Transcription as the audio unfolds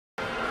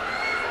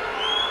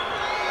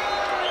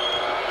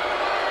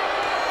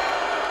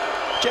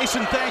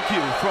Jason, thank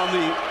you. From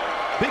the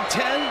Big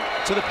Ten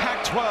to the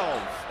Pac-12,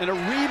 and a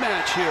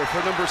rematch here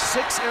for number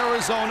 6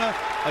 Arizona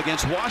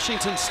against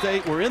Washington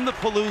State. We're in the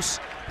Palouse,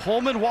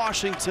 Pullman,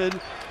 Washington.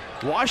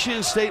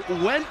 Washington State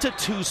went to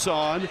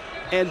Tucson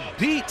and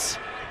beat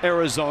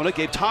Arizona,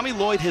 gave Tommy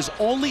Lloyd his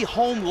only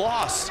home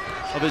loss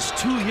of his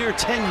 2-year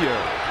tenure.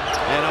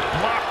 And a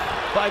block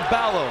by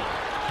Ballo.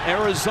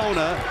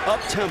 Arizona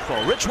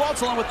up-tempo. Rich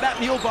Waltz along with Matt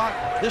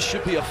Muehlbach. This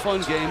should be a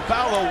fun game.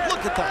 Ballo,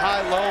 look at the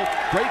high-low.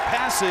 Great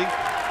passing.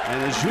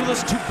 And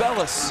Azuelas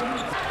Tubelis.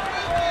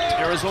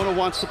 Arizona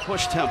wants to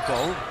push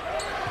tempo.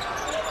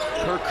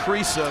 Kirk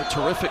Kriisa,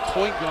 terrific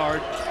point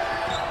guard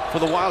for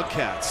the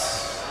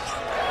Wildcats.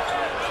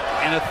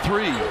 And a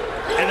 3.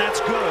 And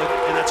that's good.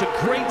 And that's a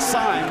great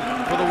sign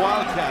for the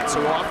Wildcats. So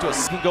we're off to a...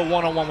 Can go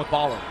one-on-one with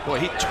Ballo. Boy,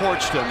 he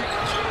torched him.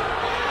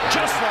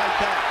 Just like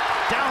that.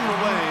 Down the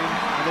lane.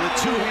 And with a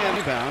 2-hand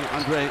rebound,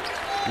 Andrei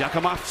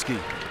Yakimovsky.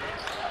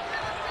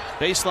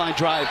 Baseline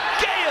drive.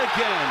 Gay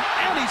again.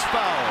 And he's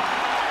fouled.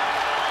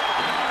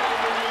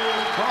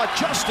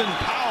 Justin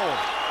Powell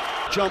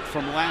jumped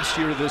from last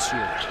year to this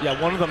year.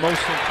 Yeah, one of the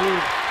most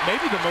improved,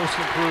 maybe the most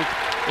improved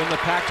in the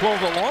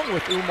Pac-12, along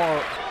with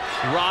Umar.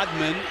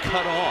 Rodman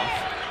cut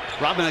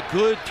off. Rodman, a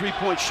good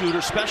three-point shooter,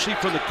 especially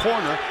from the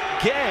corner.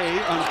 Gay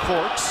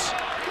uncorks.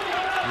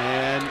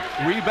 And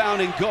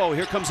rebound and go.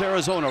 Here comes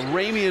Arizona.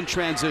 Ramey in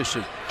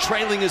transition.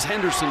 Trailing is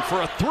Henderson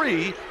for a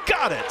 3.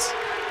 Got it.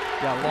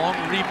 Yeah, long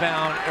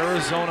rebound.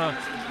 Arizona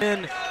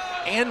in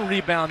and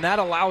rebound. That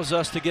allows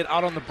us to get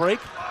out on the break.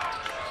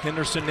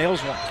 Henderson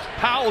nails one.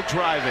 Powell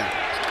driving.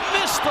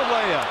 Missed the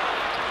layup.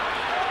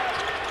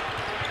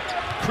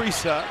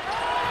 Kriisa.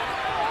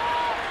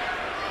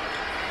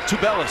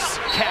 Tubelis.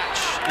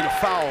 Catch and a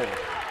foul.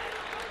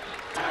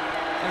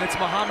 And it's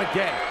Mohamed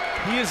Gay.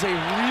 He is a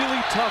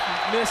really tough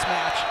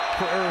mismatch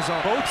for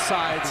Arizona. Both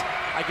sides,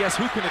 I guess,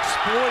 who can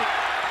exploit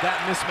that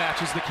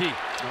mismatch is the key.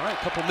 All right,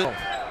 couple minutes.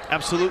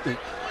 Absolutely.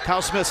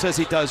 Kyle Smith says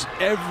he does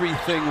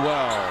everything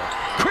well.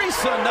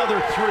 Kriisa, another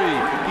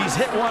 3. He's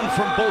hit one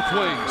from both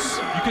wings.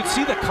 You could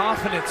see the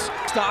confidence.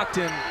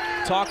 Stockton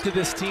talked to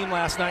this team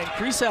last night.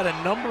 Kriisa had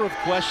a number of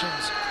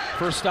questions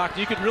for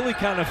Stockton. You could really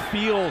kind of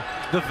feel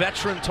the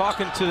veteran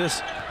talking to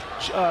this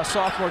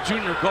sophomore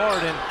junior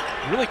guard, and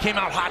really came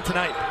out hot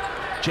tonight.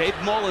 Jade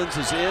Mullins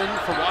is in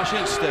for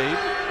Washington State.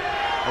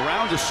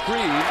 Around the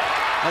screen,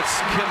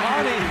 that's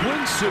Kimani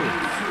Winsu.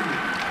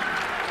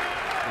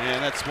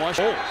 And that's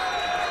Washington.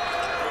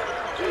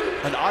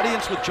 An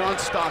audience with John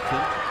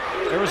Stockton.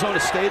 Arizona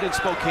State and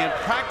Spokane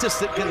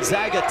practiced at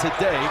Gonzaga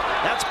today.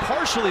 That's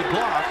partially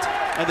blocked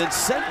and then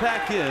sent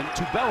back in.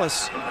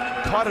 Tubelis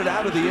caught it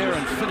out of the air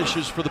and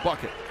finishes for the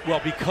bucket.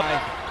 Well,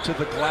 because to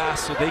the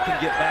glass so they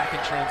can get back in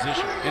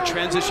transition. And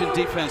transition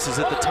defense is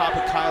at the top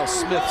of Kyle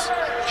Smith's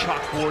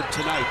chalkboard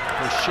tonight,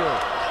 for sure.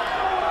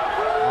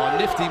 Oh,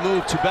 nifty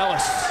move,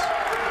 Tubelis.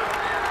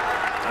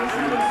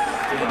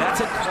 And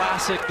that's a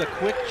classic, the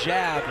quick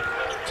jab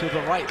to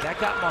the right. That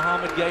got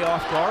Mohamed Gay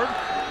off guard.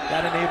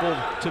 That enabled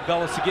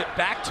Tubelis to get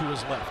back to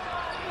his left.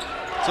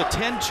 It's a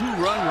 10-2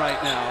 run right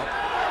now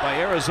by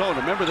Arizona.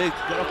 Remember, they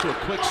got off to a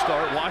quick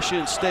start.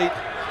 Washington State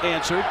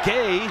answered.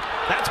 Gay,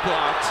 that's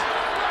blocked.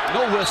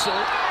 No whistle.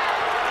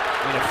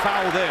 And a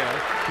foul there.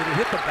 Did it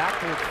hit the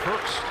backboard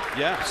first?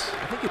 Yes.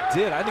 I think it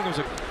did. I think it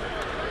was a...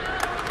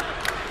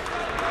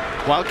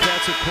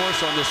 Wildcats, of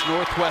course, on this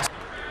Northwest.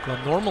 Well,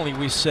 normally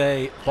we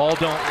say, ball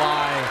don't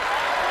lie.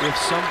 If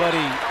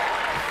somebody...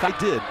 I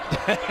did.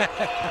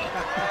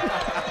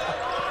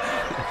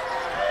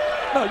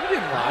 No, you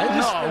didn't lie.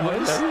 No, it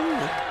was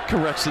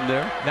correction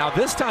there. Now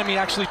this time he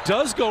actually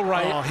does go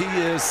right. Oh, he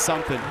is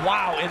something.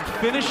 Wow, and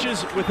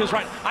finishes with his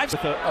right. I've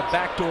with a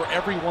backdoor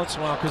every once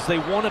in a while because they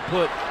want to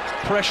put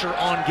pressure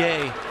on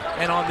Gay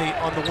and on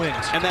the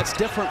wings. And that's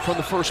different from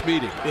the first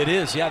meeting. It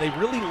is, yeah. They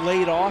really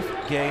laid off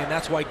Gay, and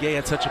that's why Gay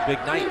had such a big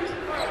night.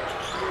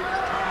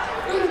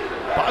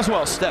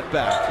 Boswell step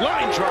back.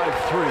 Line drive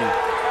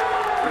 3.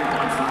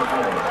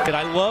 And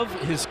I love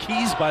his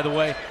keys, by the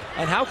way.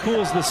 And how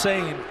cool is the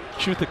saying,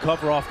 shoot the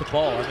cover off the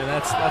ball? I mean,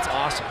 that's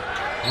awesome.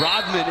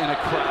 Rodman in a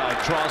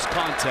crowd draws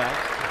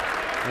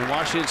contact. And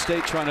Washington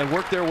State trying to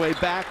work their way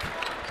back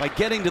by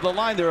getting to the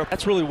line there.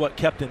 That's really what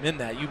kept him in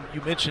that. You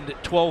mentioned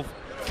it, 12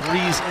 threes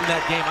in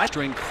that game.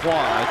 String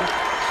quad,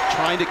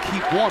 trying to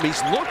keep warm.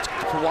 He's looked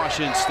for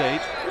Washington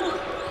State.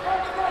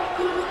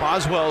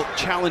 Boswell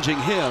challenging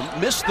him,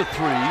 missed the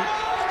 3.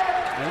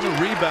 And the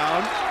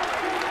rebound.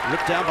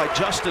 Ripped down by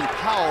Justin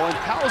Powell, and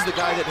Powell's the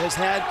guy that has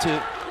had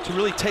to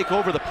really take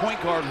over the point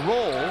guard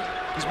role.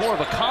 He's more of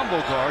a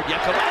combo guard.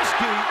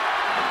 Yakimovsky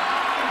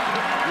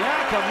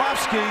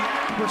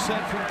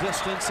percent from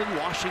distance, and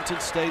Washington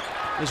State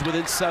is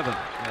within 7.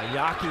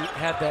 Yaki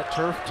had that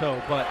turf toe,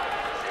 but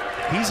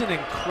he's an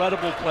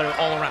incredible player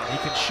all around. He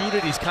can shoot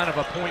it. He's kind of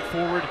a point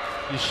forward.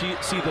 You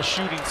see the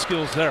shooting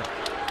skills there.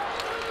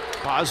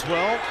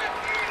 Boswell,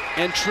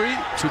 entry,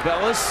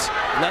 Tubelis,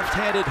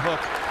 left-handed hook.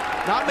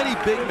 Not many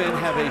big men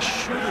have a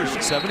shooter.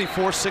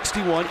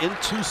 74-61 in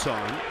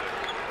Tucson.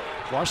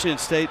 Washington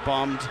State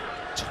bombed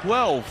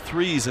 12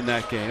 threes in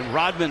that game.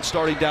 Rodman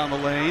starting down the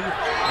lane,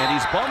 and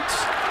he's bumped,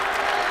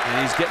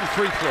 and he's getting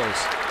free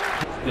throws.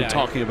 We're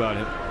talking about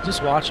him.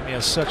 Just watching, he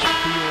has such a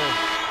feel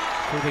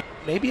for the,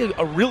 maybe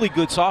a really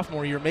good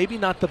sophomore year, maybe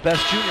not the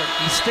best junior.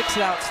 He sticks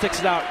it out, sticks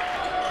it out.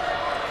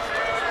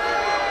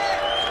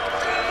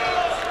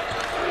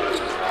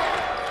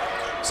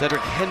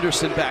 Cedric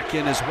Henderson back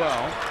in as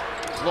well.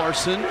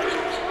 Larson.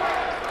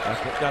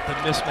 Got the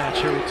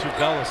mismatch here with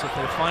Tubelis if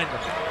they find him.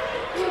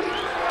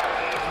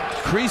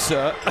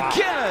 Krisa,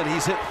 again,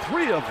 he's hit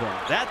 3 of them.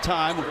 That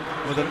time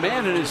with a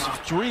man in his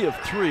 3 of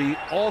 3,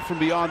 all from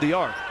beyond the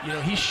arc. You know,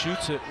 he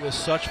shoots it with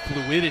such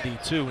fluidity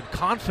too, and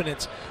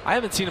confidence. I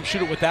haven't seen him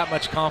shoot it with that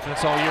much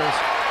confidence all year.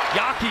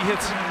 Yaki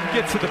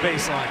gets to the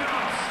baseline.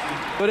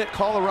 But at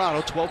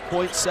Colorado,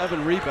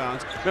 12.7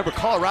 rebounds. Remember,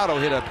 Colorado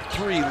hit a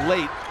 3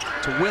 late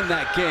to win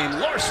that game.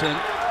 Larson,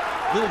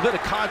 a little bit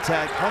of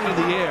contact, hung in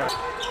the air.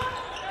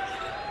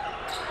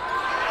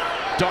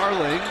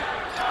 Darling,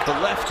 the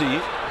lefty.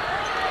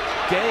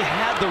 Gay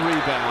had the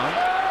rebound.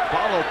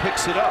 Ballo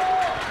picks it up.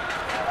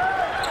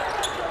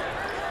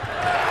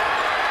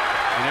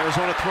 And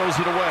Arizona throws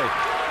it away.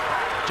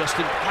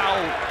 Justin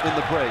Powell in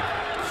the break.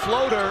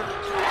 Floater.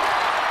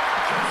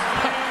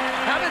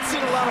 Haven't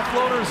seen a lot of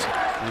floaters.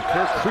 And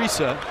Kirk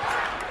Krisa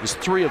is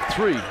 3 of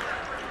 3.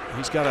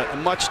 He's got a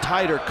much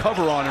tighter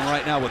cover on him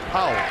right now with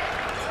Powell.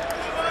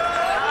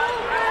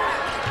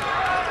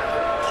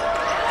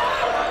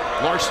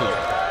 Larson.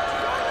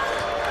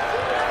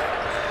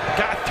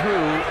 Got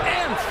through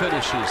and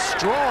finishes.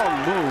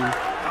 Strong move.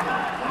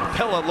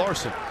 Pella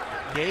Larson.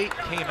 Gay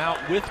came out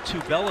with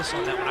Tubelis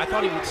on that one. I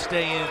thought he would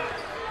stay in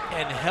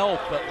and help,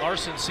 but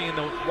Larson seeing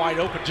the wide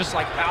open, just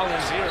like Powell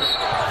is here,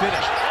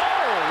 finished.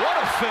 Oh, what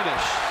a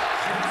finish.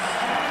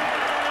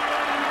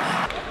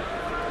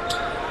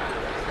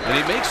 And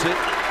he makes it.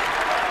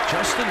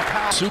 Justin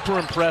Powell. Super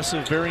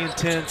impressive, very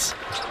intense.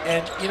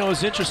 And, you know,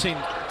 it's interesting,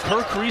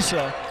 Kirk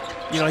Krisa,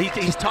 you know,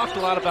 he's talked a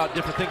lot about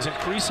different things, and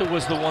Krisa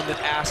was the one that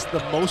asked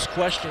the most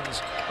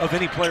questions of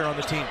any player on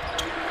the team.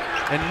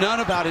 And none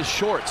about his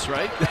shorts,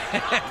 right?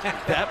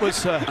 That was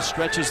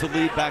stretches the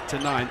lead back to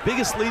 9.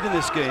 Biggest lead in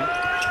this game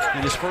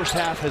in his first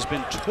half has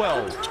been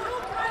 12.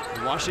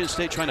 And Washington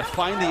State trying to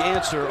find the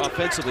answer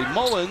offensively.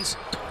 Mullins,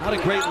 not a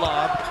great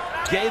lob.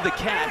 Gay the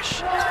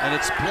catch, and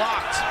it's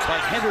blocked by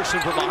Henderson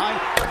from behind.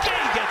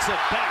 Gay gets it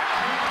back.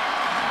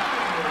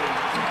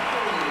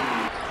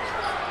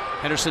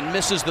 Henderson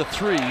misses the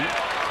 3.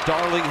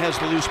 Darling has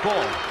the loose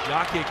ball.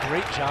 Yaki, a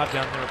great job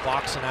down there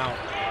boxing out.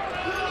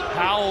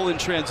 Powell in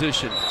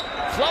transition.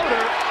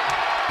 Floater,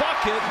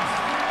 bucket,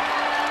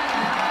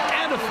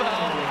 and a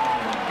foul.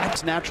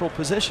 That's natural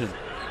position.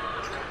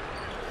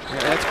 Yeah,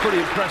 that's pretty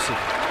impressive.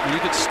 You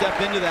could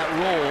step into that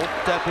role,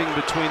 stepping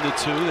between the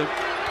two.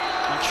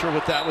 Not sure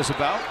what that was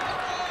about.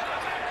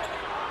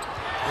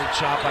 Good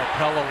job by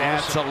Pella Larson.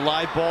 That's a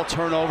live ball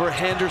turnover.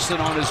 Henderson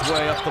on his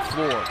way up the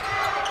floor.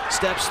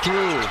 Steps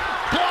through.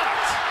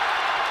 Blocked!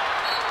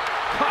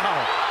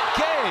 Wow.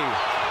 Gay.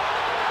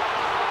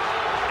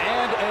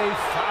 And a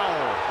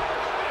foul.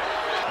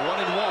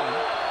 1-and-1.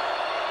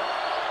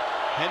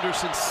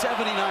 Henderson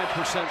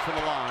 79% from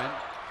the line.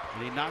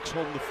 And he knocks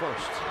home the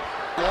first.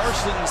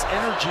 Larson's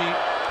energy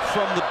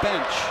from the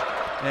bench.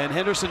 And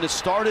Henderson has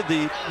started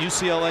the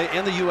UCLA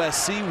and the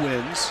USC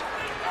wins.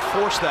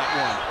 Forced that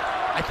one.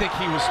 I think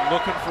he was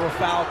looking for a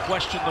foul,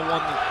 questioned the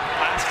one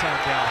last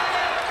time down.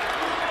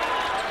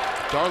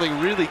 Darling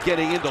really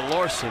getting into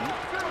Larson.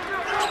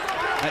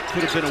 That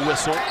could have been a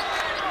whistle.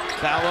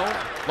 Ballo.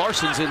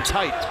 Larson's in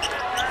tight.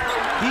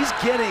 He's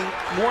getting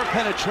more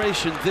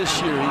penetration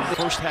this year in the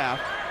first half.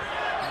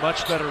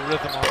 Much better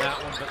rhythm on that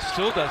one, but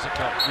still doesn't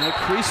go. And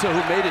Krisa, who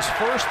made his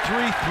first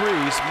 3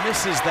 threes,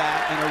 misses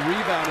that, and a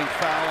rebounding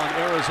foul on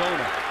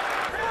Arizona.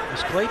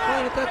 Was Clay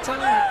playing at that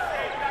time?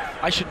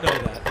 I should know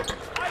that.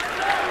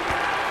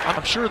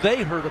 I'm sure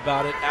they heard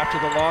about it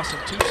after the loss in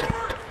Tucson.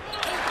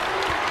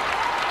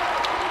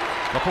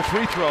 Couple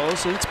free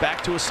throws, and it's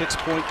back to a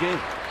 6-point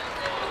game.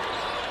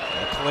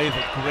 And Clay,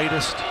 the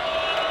greatest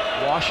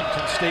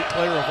Washington State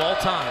player of all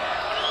time.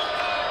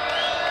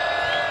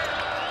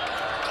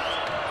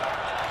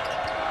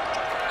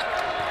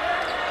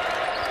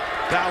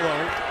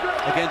 Ballo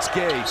against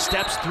Gay,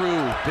 steps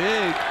through,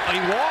 big, and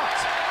he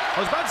walked. I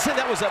was about to say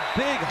that was a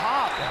big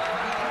hop.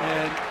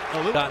 And a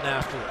little gotten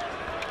after it.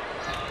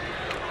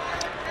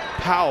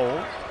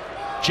 Powell,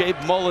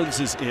 Jabe Mullins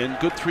is in,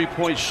 good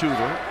 3-point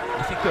shooter.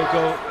 I think they'll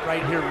go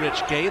right here,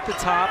 Rich. Gay at the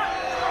top.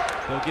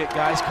 They'll get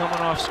guys coming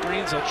off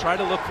screens. They'll try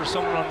to look for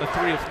someone on the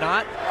 3. If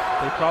not,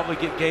 they probably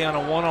get Gay on a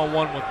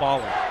one-on-one with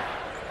Ballo.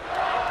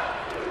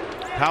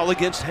 Powell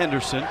against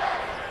Henderson.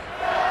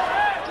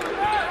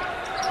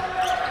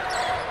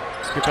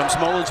 Here comes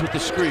Mullins with the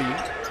screen.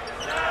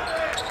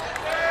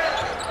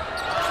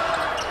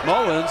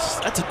 Mullins,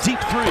 that's a deep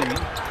 3.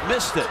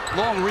 Missed it.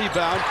 Long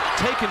rebound,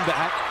 taken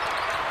back.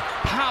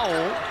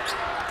 Powell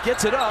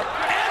gets it up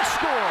and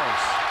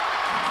scores.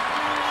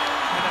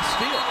 And a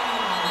steal.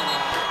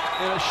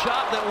 And a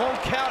shot that won't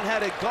count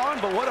had it gone,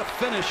 but what a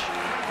finish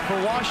for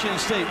Washington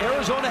State.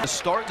 Arizona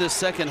start this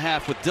second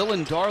half with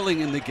Dylan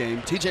Darling in the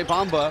game. TJ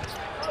Bamba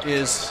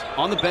is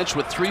on the bench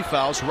with 3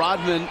 fouls.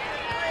 Rodman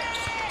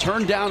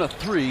turned down a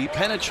 3,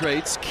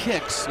 penetrates,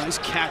 kicks. Nice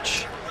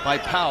catch by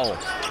Powell.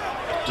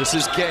 This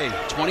is Gay,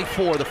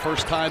 24, the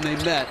first time they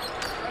met.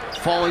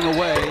 Falling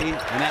away,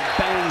 and that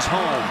bangs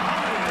home.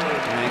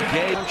 And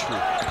Gay.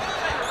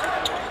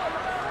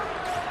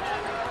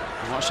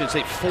 Washington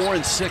State 4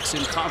 and 6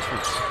 in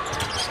conference.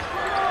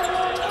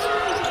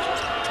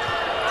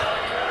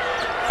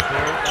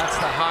 That's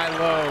the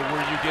high-low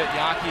where you get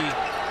Yaki.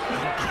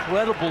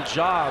 Incredible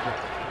job.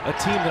 A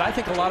team that I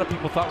think a lot of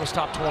people thought was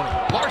top 20.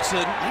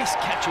 Larson, nice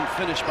catch and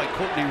finish by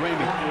Courtney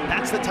Ramey.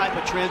 That's the type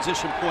of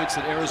transition points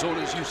that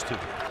Arizona is used to.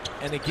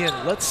 And again,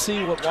 let's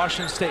see what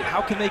Washington State,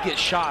 how can they get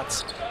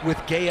shots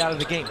with Gay out of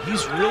the game?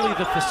 He's really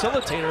the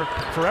facilitator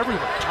for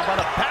everyone. How about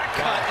a back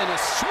cut and a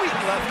sweet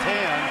left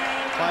hand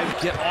by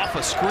get off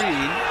a screen.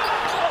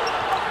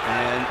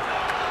 And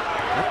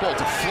that ball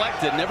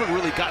deflected, never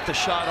really got the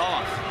shot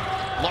off.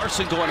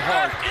 Larson going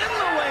hard in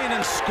the lane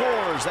and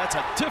scores. That's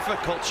a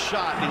difficult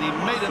shot, and he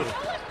made it.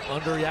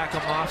 Under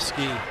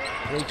Yakimovsky.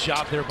 Great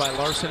job there by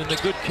Larson, and a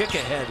good kick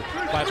ahead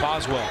by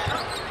Boswell.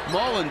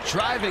 Mullen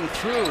driving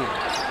through.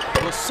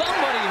 Will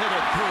somebody hit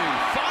a 3?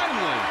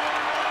 Finally.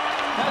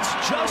 That's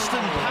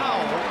Justin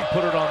Powell.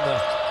 Put it on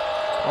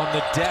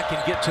the deck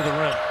and get to the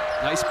rim.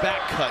 Nice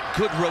back cut.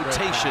 Good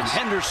rotation.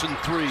 Henderson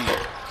 3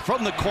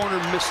 from the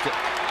corner, missed it.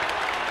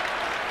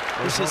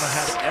 Arizona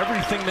had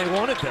everything they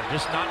wanted there,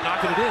 just not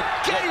knocking it in.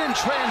 Gay in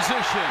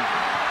transition.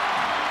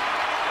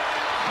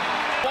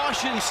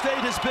 Washington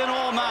State has been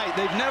all night.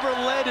 They've never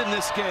led in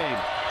this game.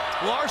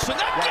 Larson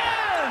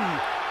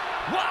again!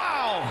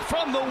 Wow!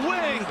 From the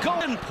wing,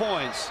 going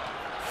points.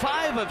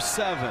 5 of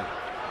 7.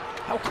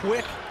 How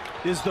quick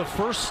is the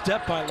first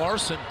step by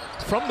Larson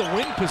from the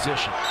wing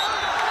position?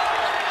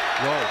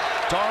 Whoa.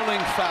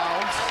 Darling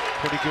fouls.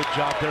 Pretty good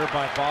job there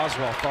by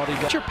Boswell. Thought he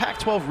got your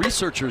Pac-12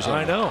 researchers on.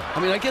 I know. I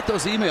mean, I get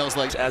those emails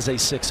like as a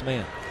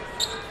 6-man.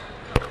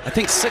 I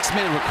think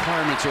 6-man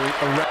requirements are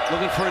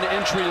looking for an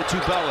entry to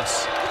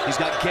Tubelis. He's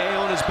got Gay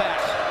on his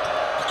back.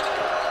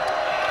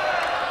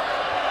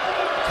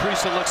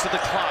 Creasa looks at the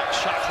clock.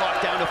 Shot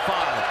clock down to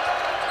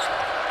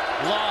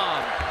 5.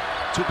 Lob.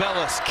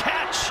 Tubelis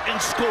catch and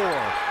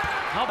score.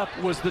 How up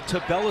was the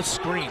Tubelis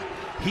screen?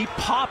 He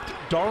popped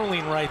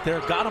Darling right there,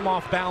 got him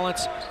off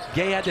balance.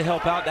 Gay had to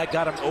help out. That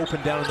got him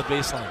open down in the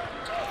baseline.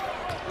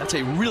 That's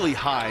a really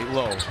high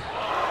low.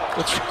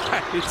 That's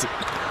right.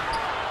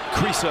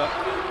 Creasa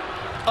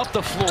up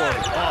the floor.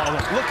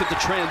 Oh, look at the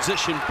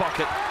transition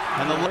bucket.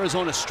 And the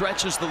Arizona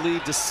stretches the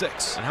lead to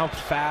 6. And how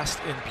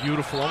fast and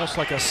beautiful, almost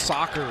like a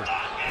soccer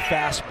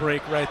fast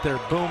break right there.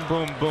 Boom,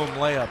 boom, boom,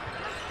 layup.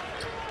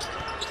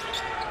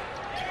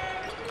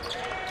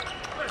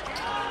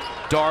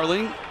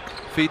 Darling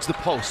feeds the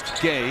post.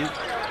 Gay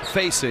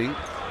facing,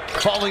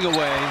 falling away.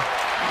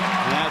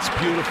 And that's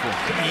beautiful.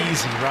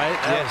 Easy, right?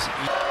 That was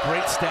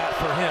great stat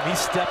for him. He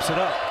steps it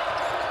up.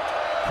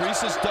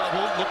 Creasa's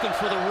doubled, looking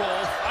for the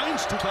roll.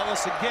 Finds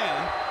Tubelis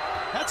again.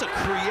 That's a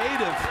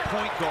creative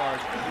point guard.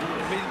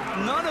 I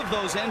mean, none of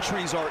those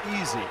entries are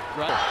easy,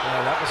 right?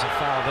 Yeah, that was a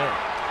foul there.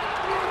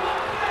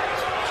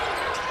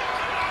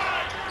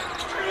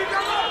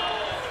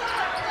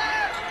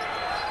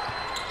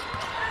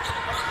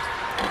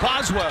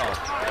 Boswell,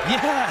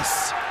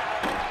 yes!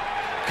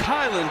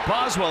 Kylan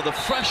Boswell, the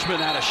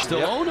freshman out of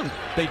still own him.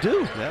 They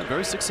do. Yeah,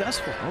 very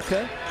successful.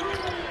 Okay.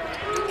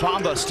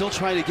 Bamba still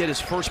trying to get his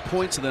first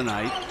points of the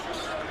night.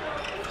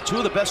 2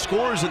 of the best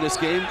scorers in this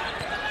game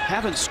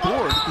haven't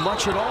scored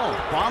much at all.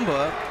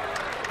 Bamba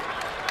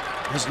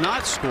has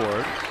not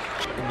scored.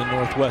 In the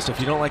Northwest, if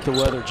you don't like the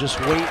weather, just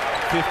wait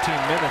 15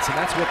 minutes, and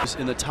that's what is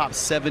in the top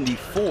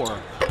 74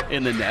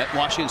 in the net.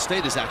 Washington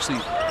State is actually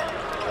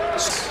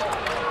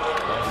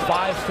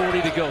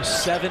 5:40 to go,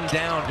 7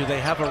 down. Do they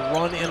have a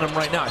run in them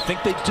right now? I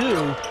think they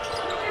do.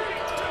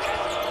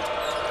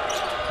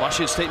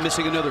 Washington State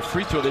missing another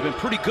free throw. They've been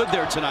pretty good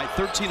there tonight,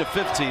 13 of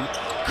 15.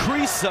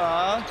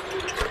 Creasa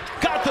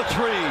got the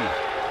 3.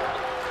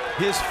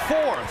 His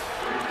 4th.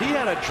 He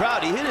had a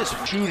drought. He hit his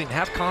shooting.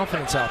 Have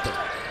confidence out there.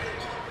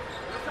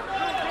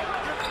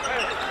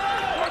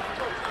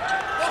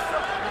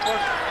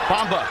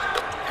 Bamba.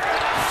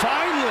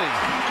 Finally.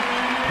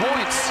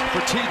 Points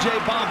for TJ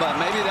Bamba.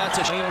 Maybe that's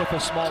a shame with a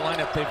small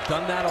lineup. They've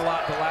done that a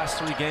lot the last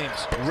 3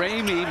 games.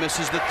 Ramey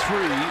misses the 3.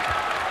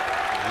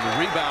 And the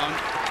rebound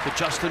to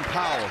Justin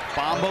Powell.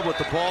 Bamba with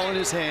the ball in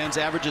his hands,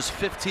 averages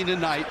 15 a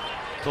night.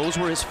 Those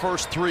were his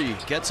first 3.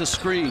 Gets a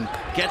screen,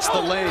 gets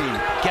the lane,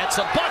 gets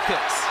a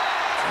bucket.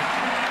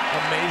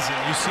 Amazing.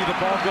 You see the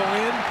ball go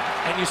in,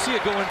 and you see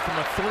it go in from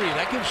a 3.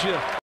 That gives you.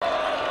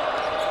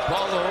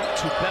 Ballo,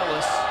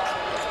 Tubelis,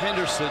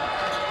 Henderson,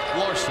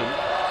 Larson,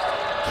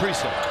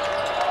 Creasa.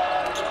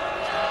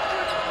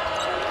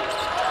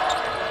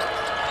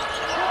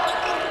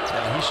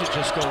 Yeah, he should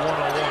just go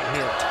one-on-one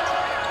here.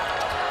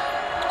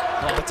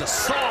 Oh, it's a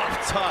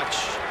soft touch.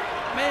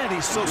 Man,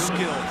 he's so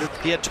skilled.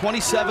 He had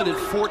 27 and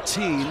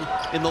 14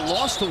 in the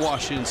loss to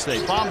Washington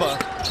State. Bamba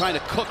trying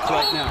to cook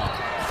right now.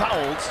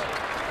 Fouled.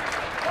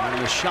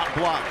 And the shot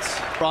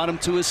blocked. Brought him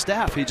to his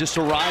staff. He just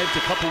arrived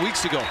a couple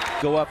weeks ago.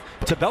 Go up.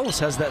 Tabellas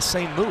has that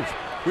same move.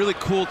 Really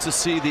cool to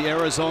see the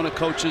Arizona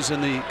coaches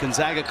and the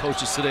Gonzaga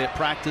coaches today at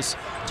practice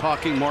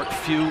talking. Mark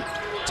Few,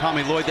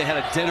 Tommy Lloyd, they had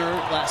a dinner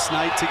last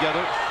night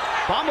together.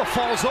 Bamba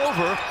falls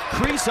over.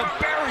 Kriisa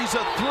buries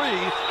a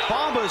three.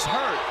 Bamba's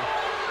hurt.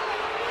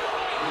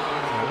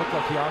 It looked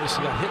like he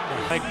obviously got hit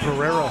by Mike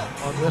Pereira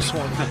on this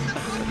one.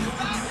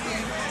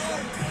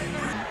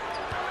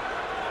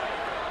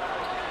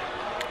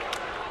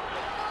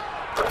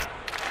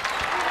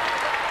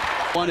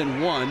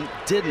 1-1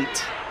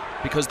 didn't,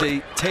 because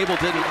the table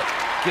didn't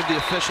give the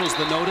officials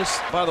the notice.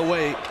 By the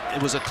way,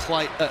 it was a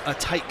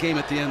tight game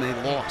at the end. They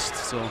lost,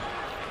 so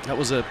that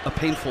was a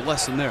painful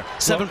lesson there.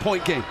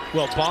 7-point game.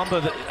 Well,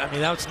 Bamba, I mean,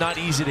 that's not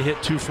easy to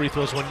hit 2 free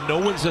throws when no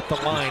one's at the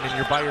line and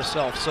you're by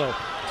yourself. So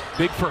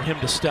big for him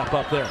to step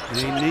up there.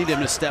 They need him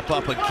to step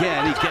up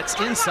again. He gets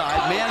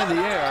inside, man in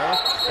the air,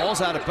 ball's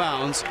out of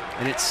bounds,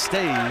 and it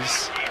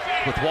stays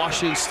with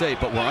Washington State.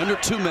 But we're under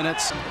 2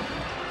 minutes.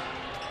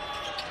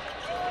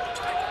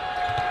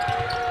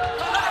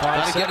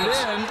 Gotta get it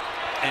in,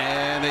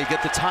 and they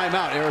get the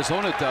timeout.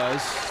 Arizona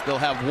does. They'll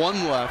have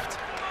 1 left.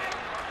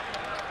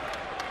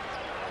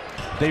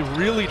 They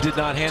really did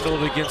not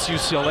handle it against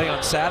UCLA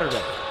on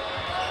Saturday.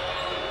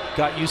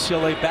 Got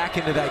UCLA back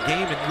into that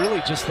game in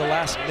really just the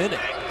last minute.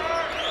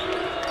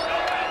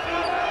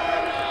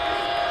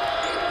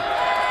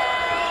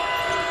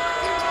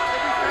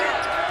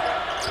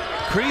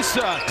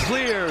 Kriisa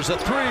clears a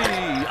 3.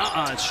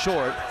 It's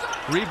short.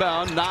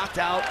 Rebound knocked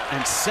out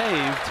and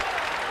saved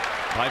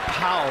by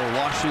Powell.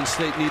 Washington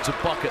State needs a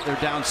bucket. They're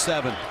down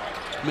 7.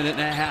 Minute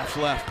and a half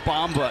left.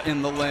 Bamba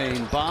in the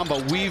lane.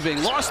 Bamba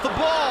weaving. Lost the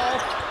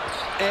ball.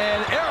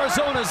 And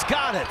Arizona's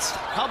got it.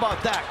 How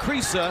about that?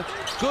 Kriisa,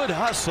 good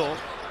hustle.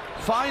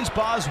 Finds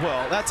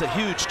Boswell. That's a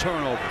huge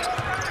turnover.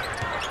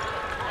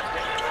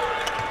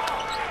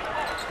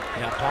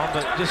 Yeah,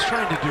 Bamba just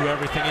trying to do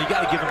everything. You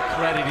got to give him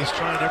credit. He's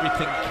trying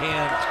everything he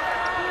can.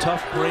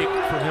 Tough break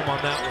for him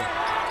on that one.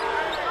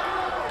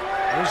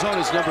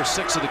 Arizona's number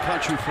 6 in the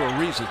country for a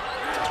reason.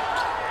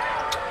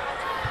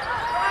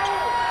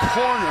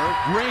 Corner,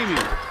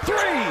 Ramey, 3!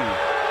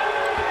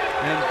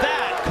 And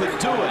that could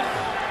do it.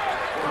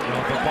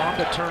 Well, the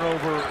Bamba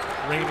turnover,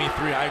 Ramey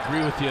 3, I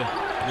agree with you.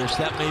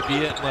 That may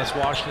be it unless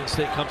Washington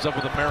State comes up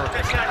with a miracle.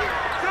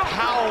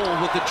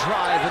 Powell with the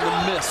drive and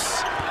the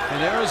miss.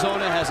 And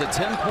Arizona has a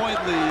 10-point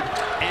lead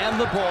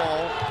and the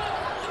ball.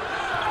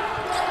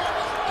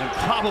 And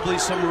probably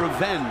some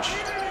revenge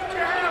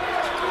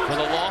for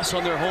the loss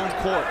on their home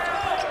court.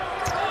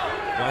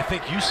 Well, I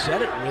think you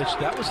said it, Rich.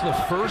 That was the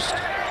first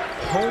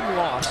home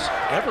loss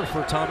ever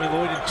for Tommy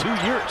Lloyd in 2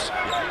 years.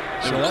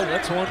 So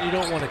that's one you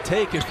don't want to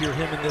take if you're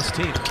him and this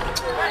team.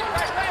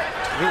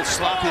 A little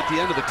sloppy at the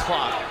end of the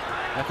clock.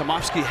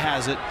 Yakimovsky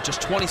has it.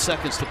 Just 20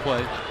 seconds to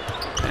play.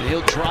 And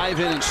he'll drive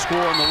in and score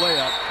on the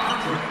layup.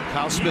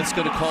 Kyle Smith's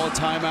going to call a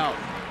timeout.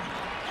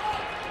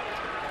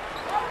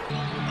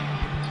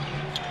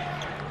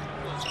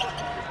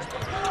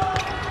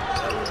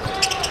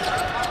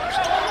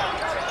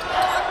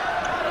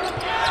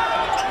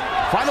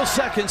 Final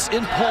seconds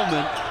in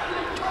Pullman.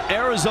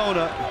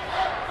 Arizona.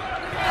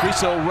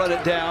 Kriisa will run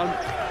it down.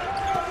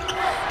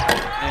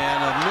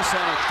 And a miss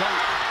on a dunk.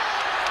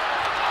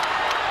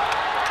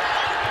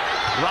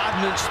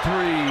 Rodman's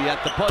 3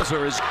 at the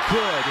buzzer is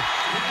good.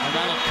 And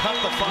that'll cut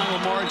the final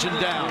margin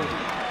down.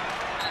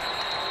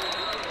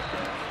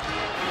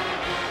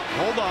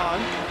 Hold on.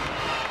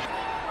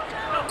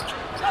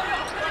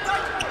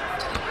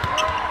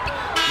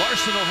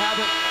 Larson will have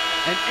it.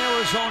 And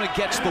Arizona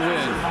gets the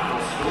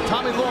win.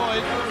 Tommy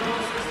Lloyd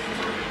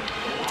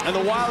and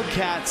the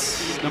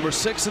Wildcats, number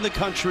 6 in the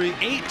country,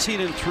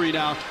 18-3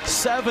 now,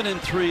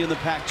 7-3 in the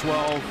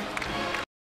Pac-12.